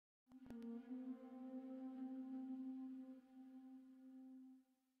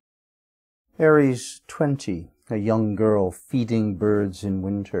Aries 20, a young girl feeding birds in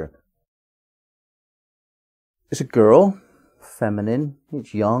winter. It's a girl, feminine,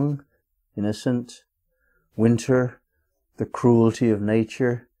 it's young, innocent, winter, the cruelty of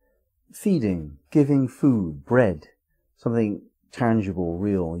nature, feeding, giving food, bread, something tangible,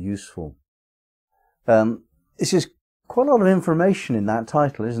 real, useful. This is quite a lot of information in that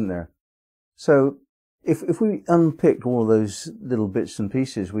title, isn't there? So if we unpicked all of those little bits and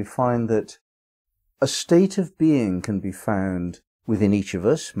pieces, we find that a state of being can be found within each of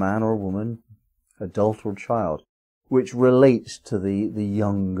us, man or woman, adult or child, which relates to the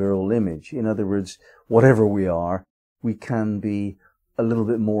young girl image. In other words, whatever we are, we can be a little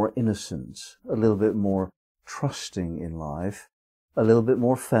bit more innocent, a little bit more trusting in life, a little bit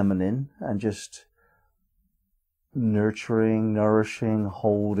more feminine, and just nurturing, nourishing,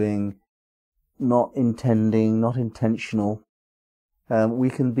 holding, not intending, not intentional. We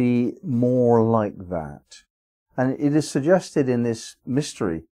can be more like that. And it is suggested in this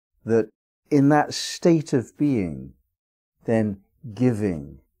mystery that in that state of being, then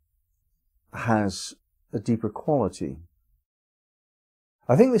giving has a deeper quality.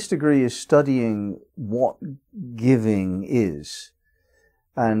 I think this degree is studying what giving is.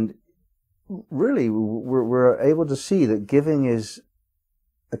 And really, we're able to see that giving is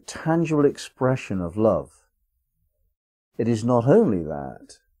a tangible expression of love. It is not only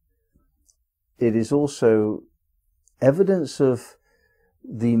that, it is also evidence of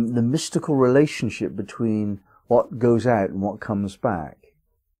the mystical relationship between what goes out and what comes back.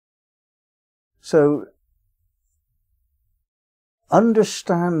 So,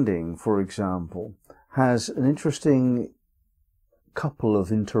 understanding, for example, has an interesting couple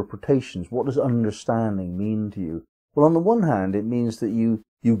of interpretations. What does understanding mean to you? Well, on the one hand, it means that you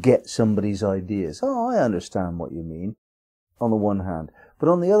get somebody's ideas. Oh, I understand what you mean, on the one hand. But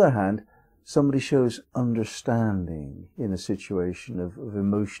on the other hand, somebody shows understanding in a situation of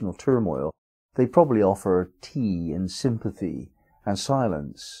emotional turmoil. They probably offer tea and sympathy and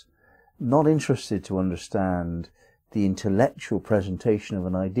silence, not interested to understand the intellectual presentation of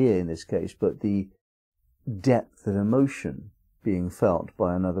an idea in this case, but the depth of emotion being felt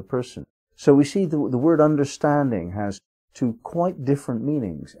by another person. So we see the word understanding has two quite different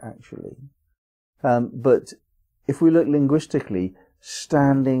meanings, actually. But if we look linguistically,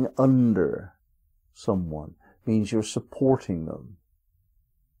 standing under someone means you're supporting them.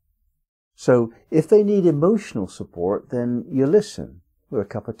 So if they need emotional support, then you listen with a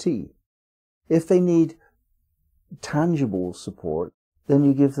cup of tea. If they need tangible support, then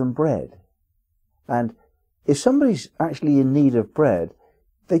you give them bread. And if somebody's actually in need of bread,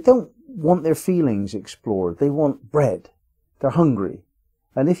 they don't want their feelings explored. They want bread. They're hungry.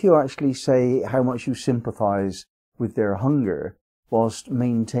 And if you actually say how much you sympathize with their hunger whilst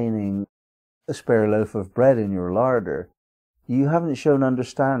maintaining a spare loaf of bread in your larder, you haven't shown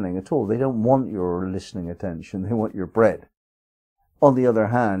understanding at all. They don't want your listening attention. They want your bread. On the other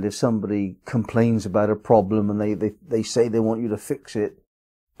hand, if somebody complains about a problem and they say they want you to fix it,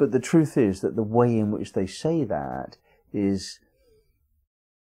 but the truth is that the way in which they say that is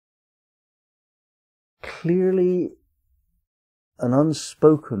clearly an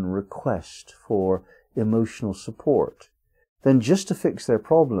unspoken request for emotional support, then just to fix their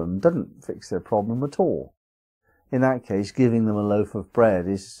problem doesn't fix their problem at all. In that case, giving them a loaf of bread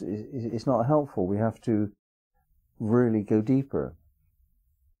is not helpful. We have to really go deeper.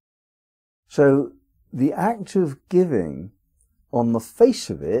 So the act of giving, on the face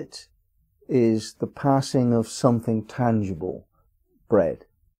of it, is the passing of something tangible, bread.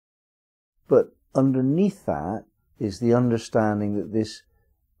 But underneath that is the understanding that this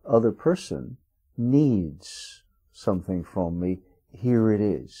other person needs something from me. Here it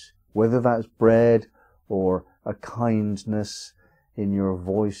is. Whether that's bread or a kindness in your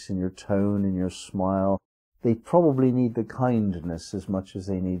voice, in your tone, in your smile, they probably need the kindness as much as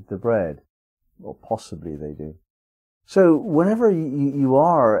they need the bread. Or possibly they do. So whenever you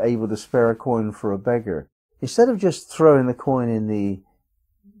are able to spare a coin for a beggar, instead of just throwing the coin in the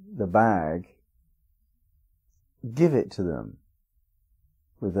bag, give it to them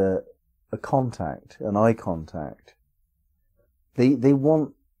with a contact, an eye contact. They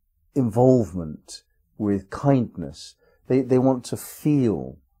want involvement with kindness. They want to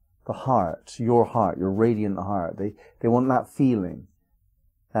feel the heart, your radiant heart. They want that feeling.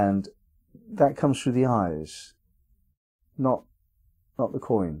 And that comes through the eyes, not the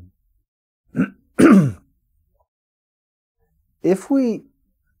coin. If we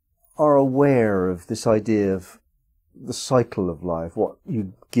are aware of this idea of the cycle of life, what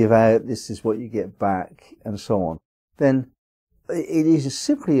you give out, this is what you get back, and so on, then it is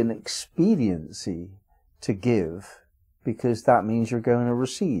simply an expediency to give, because that means you're going to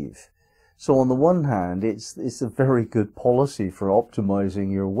receive. So on the one hand, it's a very good policy for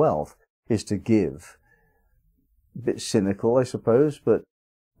optimizing your wealth, is to give. A bit cynical, I suppose, but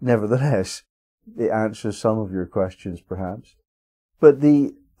nevertheless, it answers some of your questions, perhaps. But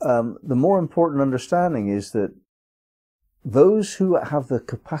the more important understanding is that those who have the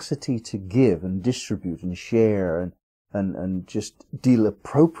capacity to give and distribute and share and just deal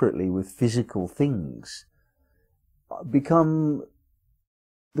appropriately with physical things become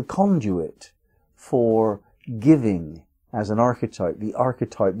the conduit for giving as an archetype,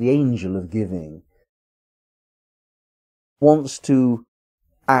 the angel of giving, wants to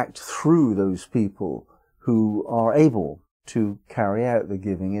act through those people who are able to carry out the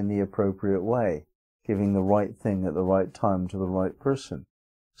giving in the appropriate way, giving the right thing at the right time to the right person.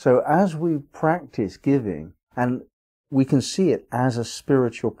 So as we practice giving, and we can see it as a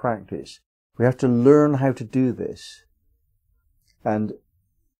spiritual practice, we have to learn how to do this. And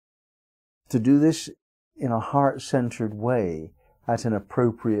to do this in a heart-centered way at an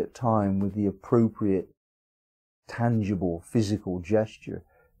appropriate time with the appropriate tangible physical gesture,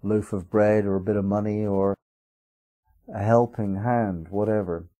 a loaf of bread or a bit of money or a helping hand,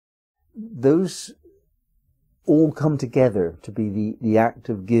 whatever. Those all come together to be the act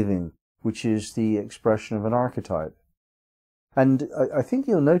of giving, which is the expression of an archetype. And I think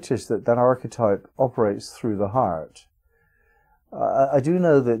you'll notice that that archetype operates through the heart. I do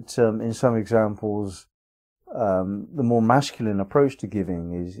know that in some examples, the more masculine approach to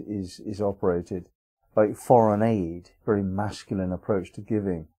giving is operated, like foreign aid, very masculine approach to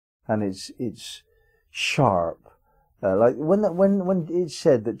giving, and it's sharp. Like when it's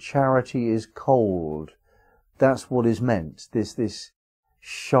said that charity is cold, that's what is meant. This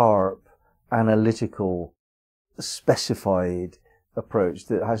sharp, analytical, specified approach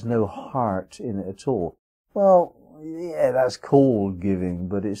that has no heart in it at all. Well, yeah, that's cold giving,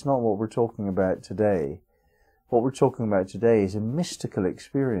 but it's not what we're talking about today. What we're talking about today is a mystical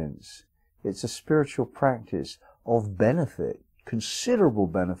experience. It's a spiritual practice of benefit, considerable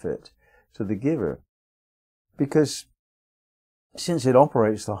benefit to the giver. Because since it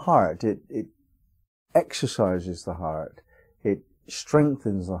operates the heart, it exercises the heart, it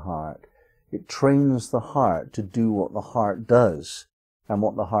strengthens the heart, it trains the heart to do what the heart does. And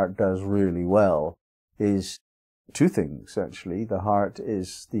what the heart does really well is two things, actually. The heart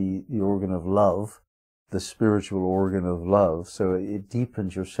is the organ of love, the spiritual organ of love, so it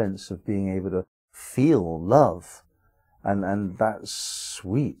deepens your sense of being able to feel love, and that's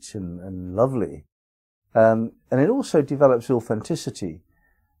sweet and lovely. And it also develops authenticity.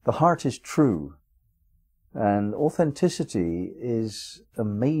 The heart is true, and authenticity is a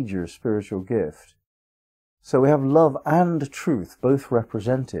major spiritual gift. So we have love and truth both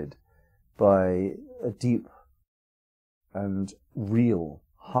represented by a deep and real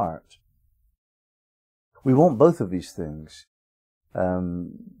heart. We want both of these things.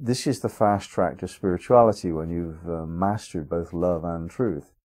 This is the fast track to spirituality, when you've mastered both love and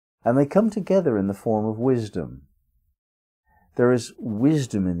truth. And they come together in the form of wisdom. There is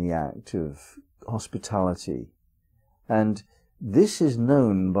wisdom in the act of hospitality. And this is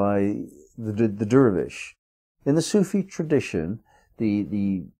known by the dervish. In the Sufi tradition,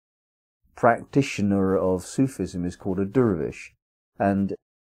 the practitioner of Sufism is called a dervish. And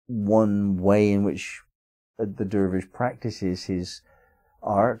one way in which the dervish practices his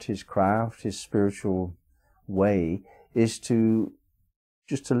art, his craft, his spiritual way is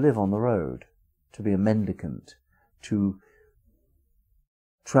just to live on the road, to be a mendicant, to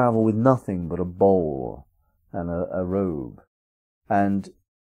travel with nothing but a bowl and a robe, and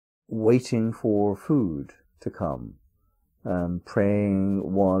waiting for food to come, praying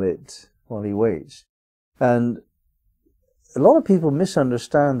while he waits. And a lot of people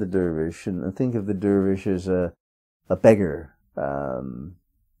misunderstand the dervish and think of the dervish as a beggar,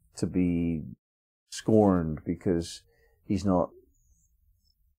 to be scorned because he's not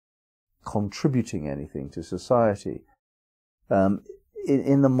contributing anything to society.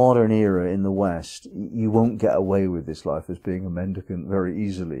 In the modern era in the West, you won't get away with this life as being a mendicant very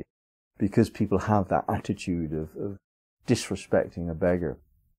easily, because people have that attitude of disrespecting a beggar.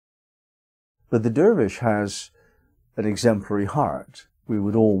 But the dervish has an exemplary heart. We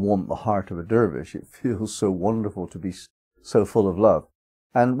would all want the heart of a dervish. It feels so wonderful to be so full of love.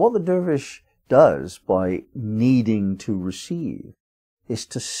 And what the dervish does by needing to receive is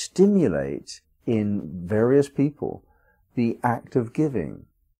to stimulate in various people the act of giving,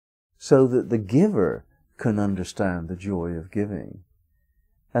 so that the giver can understand the joy of giving.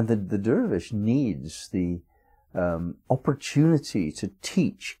 And the dervish needs the opportunity to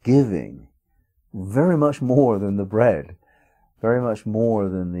teach giving very much more than the bread, very much more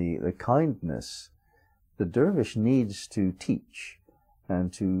than the kindness. The dervish needs to teach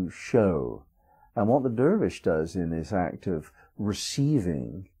and to show. And what the dervish does in this act of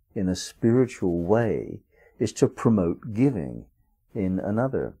receiving in a spiritual way is to promote giving in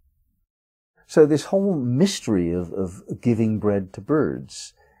another. So this whole mystery of giving bread to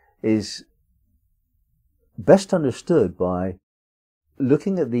birds is best understood by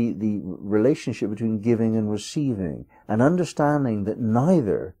looking at the relationship between giving and receiving and understanding that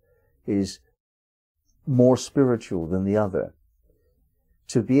neither is more spiritual than the other.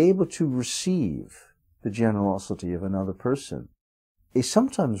 To be able to receive the generosity of another person is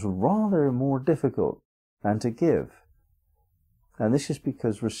sometimes rather more difficult than to give. And this is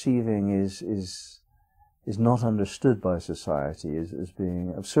because receiving is not understood by society as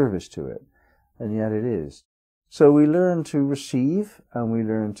being of service to it, and yet it is. So we learn to receive and we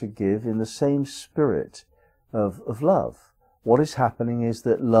learn to give in the same spirit of love. What is happening is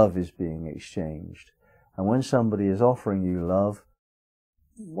that love is being exchanged. And when somebody is offering you love,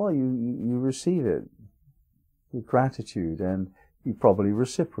 well, you receive it with gratitude and you probably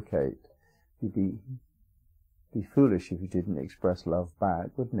reciprocate. You'd be foolish if you didn't express love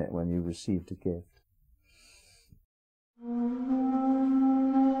back, wouldn't it, when you received a gift?